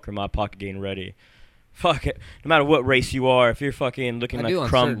motherfucker in my pocket getting ready. Fuck it. No matter what race you are, if you're fucking looking I like do a on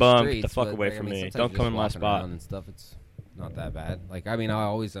crumb certain bum, streets, get the fuck but, away like, from I mean, me. sometimes Don't come just in my walking spot. around and stuff. It's not that bad. Like I mean, I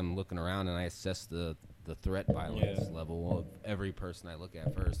always am looking around and I assess the threat violence level of every person I look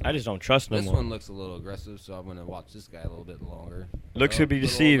at first. I just don't trust no This more. one looks a little aggressive, so I'm gonna watch this guy a little bit longer. Looks could be little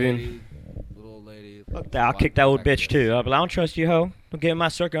old deceiving. lady, little old lady. Fuck that. I'll kick that old bitch too. I'll be like, I don't trust you, hoe. Don't get in my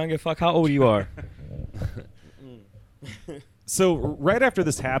circle. I don't give a fuck how old you are. So right after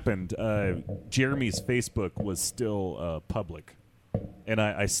this happened, Jeremy's Facebook was still public, and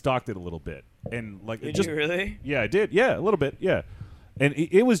I stalked it a little bit, and like Did just you really? yeah, I did, yeah, a little bit, yeah, and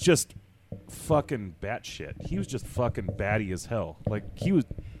it was just fucking batshit. He was just fucking batty as hell. Like you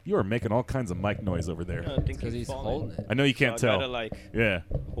were making all kinds of mic noise over I there. don't think Because he's falling. holding it. I know you can't So I tell. gotta like Yeah,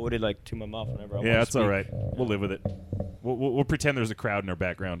 hold it like to my mouth whenever I want yeah, to that's all speak. right. We'll live with it. We'll pretend there's a crowd in our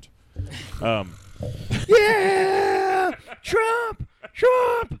background. Yeah, Trump.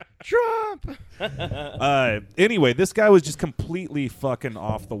 Anyway, this guy was just completely fucking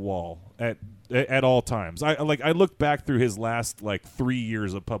off the wall at all times. I looked back through his last like 3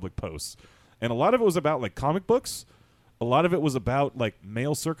 years of public posts, and a lot of it was about like comic books. A lot of it was about like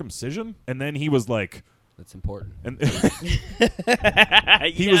male circumcision, and then he was like, That's important. and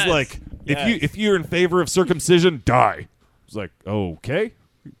he was like, if you're in favor of circumcision, die. I was like, okay.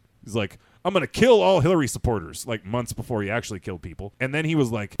 He's like, I'm going to kill all Hillary supporters, like months before he actually killed people. And then he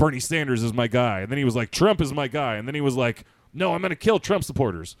was like, Bernie Sanders is my guy. And then he was like, Trump is my guy. And then he was like, no, I'm going to kill Trump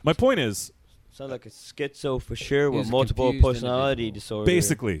supporters. My point is, sounds like a schizo for sure He with was a multiple confused personality individual.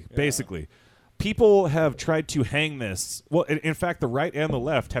 disorder. basically, people have tried to hang this. Well, in fact, the right and the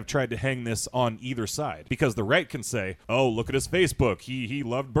left have tried to hang this on either side, because the right can say, "Oh, look at his Facebook. He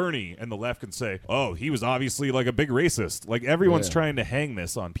loved Bernie," and the left can say, "Oh, he was obviously like a big racist." Like everyone's Yeah. trying to hang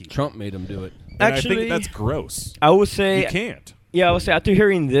this on people. Trump made him do it. And I Actually, think that's gross. I would say You can't. Yeah, I would say after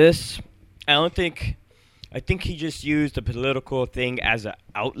hearing this, I think he just used the political thing as an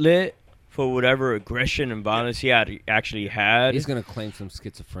outlet for whatever aggression and violence he actually had. He's gonna claim some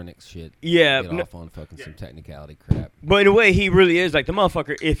schizophrenic shit. Yeah, Get off on fucking some technicality crap. but in a way, he really is like the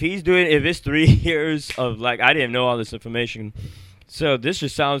motherfucker. If it's 3 years of like, I didn't know all this information, so this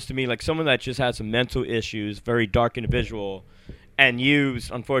just sounds to me like someone that just had some mental issues, very dark individual, and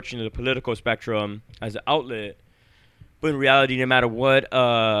used, unfortunately, the political spectrum as an outlet. But in reality, no matter what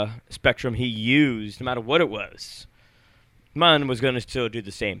spectrum he used, no matter what it was, man was going to still do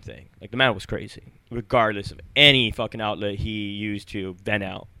the same thing. Like, the man was crazy, regardless of any fucking outlet he used to vent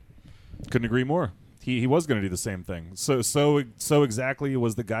out. Couldn't agree more. He was going to do the same thing. So exactly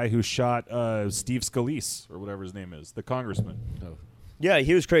was the guy who shot Steve Scalise, or whatever his name is, the congressman. Oh. Yeah,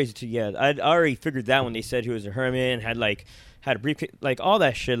 he was crazy too. Yeah, I'd already figured that when they said he was a hermit, had a brief, like all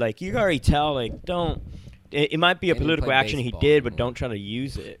that shit. Like, you can already tell, like, don't. It might be a Can't even political play action he baseball did, but anymore. don't try to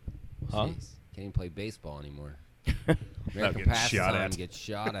use it. Huh? Jeez. Can't even play baseball anymore. Not American getting passes shot on at. get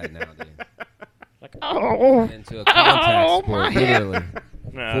shot at now, dude. Like, oh, Into a contact sport, literally.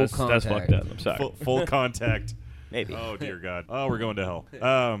 nah, Full that's contact. fucked up. I'm sorry. Full contact. Maybe. Oh dear God! Oh, we're going to hell.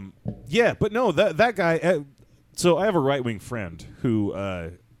 Yeah, but no, that guy. So I have a right wing friend who,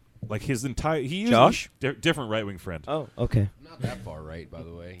 like his entire Josh? different right wing friend. Oh, okay. I'm not that far right, by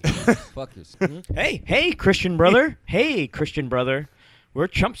the way. Fuck this. Hey, Christian brother. Hey, Christian brother. We're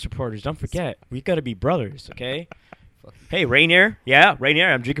Trump supporters. Don't forget. We got to be brothers, okay? Hey, Rainier. Yeah,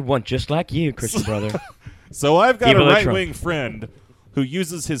 Rainier. I'm drinking one just like you, Christian brother. So I've got Evil a or right Trump? wing friend who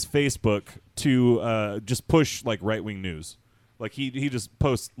uses his Facebook to just push like right wing news. Like he just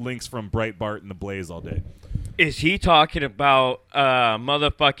posts links from Breitbart and the Blaze all day. Is he talking about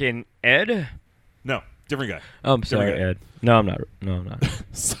motherfucking Ed? No, different guy. Oh, I'm sorry, guy. Ed. No, I'm not. No, I'm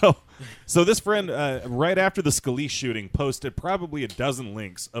not. So this friend, right after the Scalise shooting, posted probably a dozen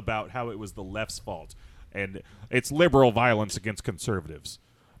links about how it was the left's fault and it's liberal violence against conservatives.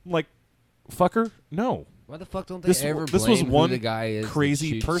 I'm like, fucker, no. Why the fuck don't they This- ever this blame was one who the guy is that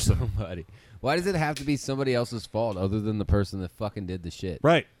crazy shoots person. somebody? Why does it have to be somebody else's fault other than the person that fucking did the shit?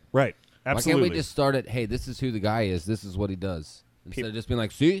 Right. Absolutely. Why can't we just start at, hey, this is who the guy is, this is what he does? Instead of just being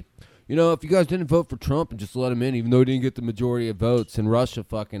like, see, if you guys didn't vote for Trump and just let him in, even though he didn't get the majority of votes, and Russia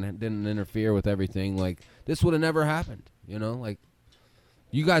fucking didn't interfere with everything, like, this would have never happened. Like,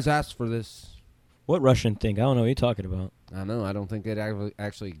 you guys asked for this. What Russian thing? I don't know what you're talking about. I know. I don't think it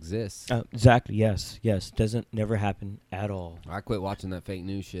actually exists. Exactly. Yes. Doesn't never happen at all. I quit watching that fake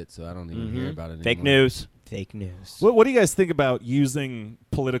news shit, so I don't even hear about it anymore. Fake news. Fake news. What do you guys think about using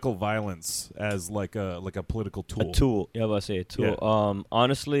political violence as like a political tool? A tool. Yeah, I was about to say a tool. Yeah.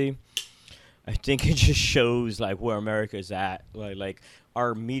 Honestly, I think it just shows like where America is at. Like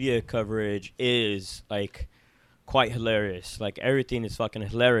our media coverage is like quite hilarious. Like everything is fucking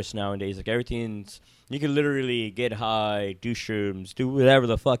hilarious nowadays. Like everything's, you can literally get high, do shrooms, do whatever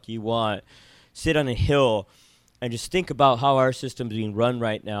the fuck you want, sit on a hill, and just think about how our system's being run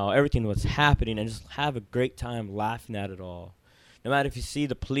right now, everything what's happening, and just have a great time laughing at it all. No matter if you see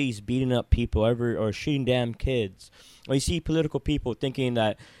the police beating up people or shooting damn kids, or you see political people thinking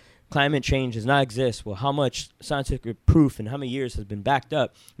that climate change does not exist. Well, how much scientific proof and how many years has been backed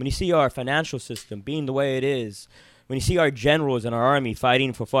up? When you see our financial system being the way it is, when you see our generals and our army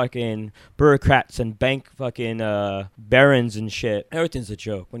fighting for fucking bureaucrats and bank fucking barons and shit, everything's a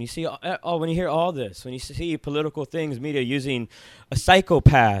joke. When you see when you hear all this, when you see political things, media using a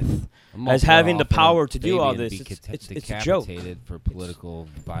psychopath as having the power to do all this, it's a joke. For political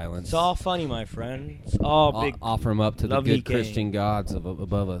violence. It's all funny, my friend. It's all big. Offer them up to the good game. Christian gods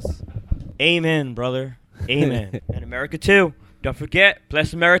above us. Amen, brother. Amen. And America too. Don't forget,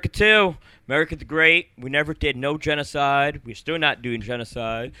 bless America too. America the Great. We never did no genocide. We're still not doing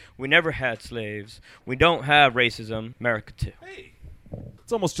genocide. We never had slaves. We don't have racism. America too. Hey,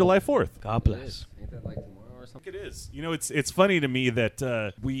 it's almost July 4th. God bless. Ain't that like tomorrow or something? It is. It's funny to me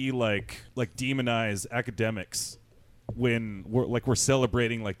that we like demonize academics when we're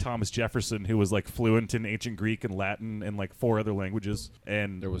celebrating like Thomas Jefferson, who was like fluent in ancient Greek and Latin and like 4 other languages,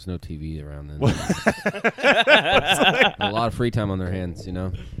 and There was no TV around then. A lot of free time on their hands,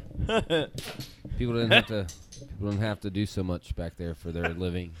 People didn't have to do so much back there for their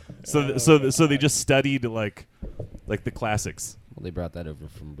living. so they just studied like the classics. Well, they brought that over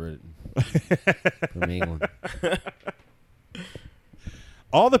from Britain, from England.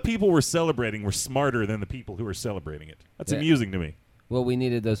 All the people we're celebrating were smarter than the people who were celebrating it. That's amusing to me. Well, we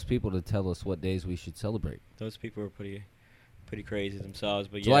needed those people to tell us what days we should celebrate. Those people were pretty crazy themselves.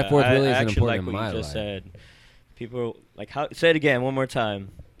 But July 4th really isn't actually important like in what my you just life. said. People say it again one more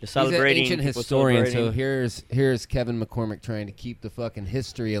time. Just celebrating. He's an ancient historian, so here's Kevin McCormick trying to keep the fucking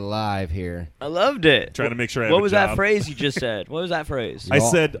history alive here. I loved it. Trying to make sure I have What a was job. that phrase you just said? What was that phrase?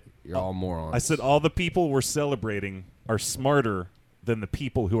 You're all morons. I said all the people we're celebrating are smarter than the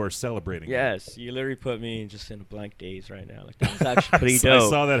people who are celebrating. Yes, you literally put me just in a blank daze right now. Like that was actually pretty dope. I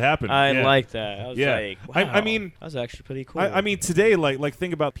saw that happen. I like that. I was like, wow. I mean, that was actually pretty cool. I mean, today, like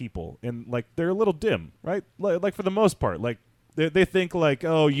think about people, and like they're a little dim, right? Like for the most part, like they think like,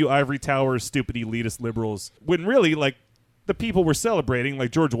 oh, you ivory towers, stupid elitist liberals. When really, like the people we're celebrating, like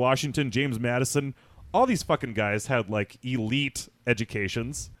George Washington, James Madison, all these fucking guys had like elite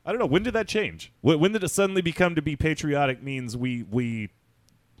educations. I don't know, when did that change? When did it suddenly become to be patriotic means we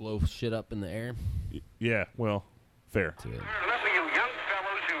blow shit up in the air? Yeah, well, fair. Yeah. Enough of you young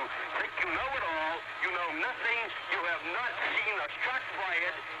fellows who think you know it all, you know nothing, you have not seen a shot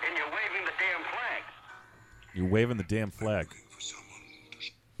fired, and you're waving the damn flag. You're waving the damn flag.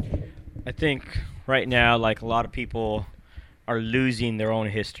 I think right now, like a lot of people are losing their own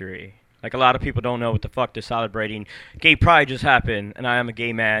history. Like a lot of people don't know what the fuck they're celebrating. Gay Pride just happened, and I am a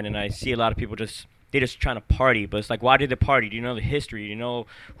gay man, and I see a lot of people just trying to party. But it's like, why did they party? Do you know the history? Do you know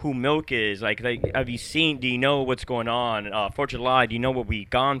who Milk is? Like have you seen? Do you know what's going on? 4th of July. Do you know what we've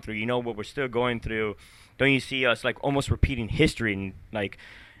gone through? You know what we're still going through? Don't you see us like almost repeating history and like?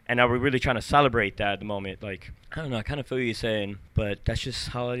 And are we really trying to celebrate that at the moment? Like, I don't know. I kind of feel what you're saying, but that's just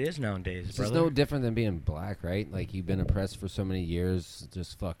how it is nowadays, It's brother. no different than being black, right? Like, you've been oppressed for so many years,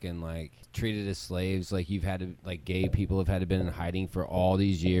 just fucking, like, treated as slaves. Like, you've had to, like, gay people have had to been in hiding for all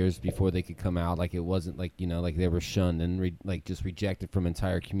these years before they could come out. Like, it wasn't, like, like, they were shunned and, just rejected from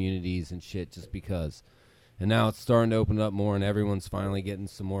entire communities and shit just because. And now it's starting to open up more, and everyone's finally getting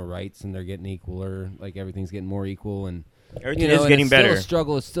some more rights, and they're getting equaler. Like, everything's getting more equal, and Everything is getting it's better. Still a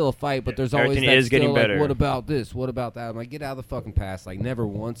struggle. It's still a fight, but there's always Everything that is getting still, better. Like, what about this? What about that? I'm like, get out of the fucking past. Like, never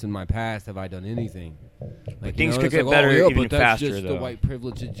once in my past have I done anything. Like, things could it's get like, better yeah, even but that's faster, just though. the white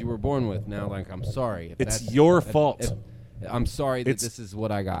privilege that you were born with. Now, like, I'm sorry. If It's that's- your if- fault. if- I'm sorry that this is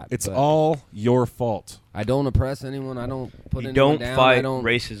what I got. It's but all your fault. I don't oppress anyone. I don't put You anyone don't down. fight I don't.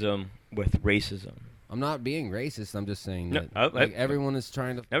 racism with racism. I'm not being racist. I'm just saying No, that like everyone is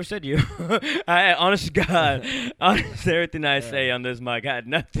trying to. Never said you. I honest to God, honestly, everything I say on this mic had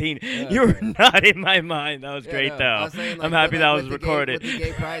nothing. You were not in my mind. That was great, no, though. I was saying, like, I'm happy with, that like, was with recorded. With the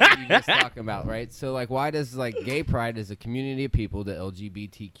gay pride that you just talking about, right? So, like, why does, like, gay pride is a community of people, the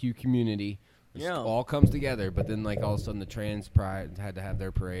LGBTQ community, just all comes together, but then, like, all of a sudden the trans pride had to have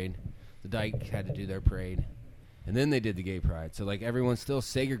their parade. The dyke had to do their parade. And then they did the gay pride. So, like, everyone's still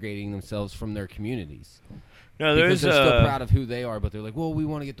segregating themselves from their communities. No, because they're still proud of who they are, but they're like, well, we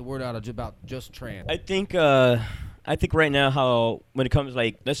want to get the word out about just trans. I think right now how when it comes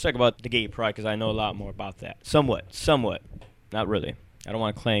like let's talk about the gay pride because I know a lot more about that. Somewhat, not really. I don't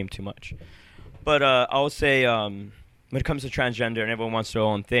want to claim too much, but I would say when it comes to transgender and everyone wants their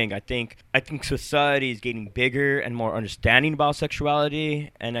own thing, I think society is getting bigger and more understanding about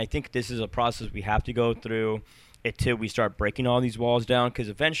sexuality, and I think this is a process we have to go through until we start breaking all these walls down. Because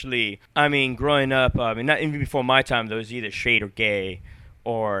eventually, I mean, growing up, not even before my time, there was either straight or gay,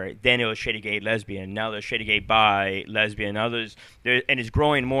 or then it was straight gay, lesbian. Now there's straight gay, bi, lesbian. Now and it's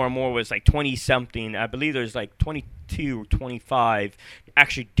growing more and more. Was like 20-something. I believe there's like 22 or 25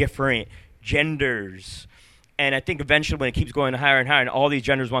 actually different genders. And I think eventually when it keeps going higher and higher and all these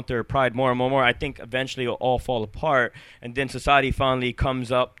genders want their pride more and more, I think eventually it'll all fall apart. And then society finally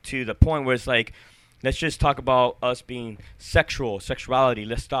comes up to the point where it's like, let's just talk about us being sexuality.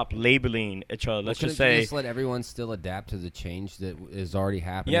 Let's stop labeling each other. Let's just say, just let everyone still adapt to the change that is already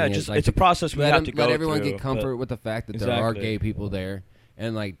happening. Yeah, it's a process we have to go through. Let everyone get comfort with the fact that there are gay people there,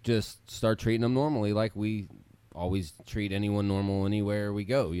 and like just start treating them normally, like we always treat anyone normal anywhere we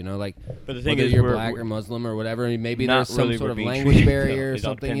go. You know, like but the thing whether is, you're black or Muslim or whatever. Maybe there's some really sort of being language treated, barrier or it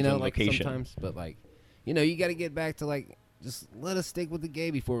something. You know, like location. sometimes, but like, you know, you got to get back to like. Just let us stick with the gay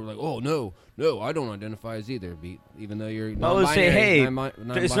before we're like, oh no, I don't identify as either. Even though you're I would say, hey,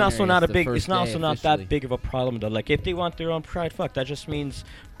 non-binary, it's also not officially. that big of a problem though. Like if they want their own pride, fuck, that just means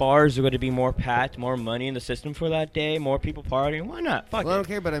bars are going to be more packed, more money in the system for that day, more people partying. Why not? Fuck. Well, I don't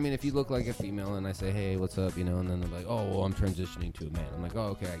care, but I mean, if you look like a female and I say, hey, what's up, you know, and then they're like, oh, well, I'm transitioning to a man. I'm like,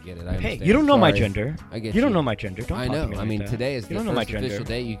 oh, okay, I get it. I understand. Hey, you don't know my Sorry. gender. I get you don't know my gender. Don't I talk know. to me like I mean, that. today is you the don't know my first gender. official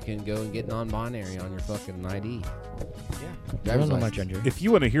day you can go and get non-binary on your fucking ID. Yeah. Driver's I don't know my license. gender. If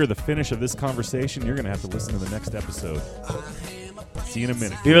you want to hear the finish of this conversation, you're going to have to listen to the next episode. See you in a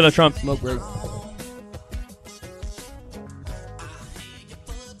minute. Viva the Trump. Smoke break.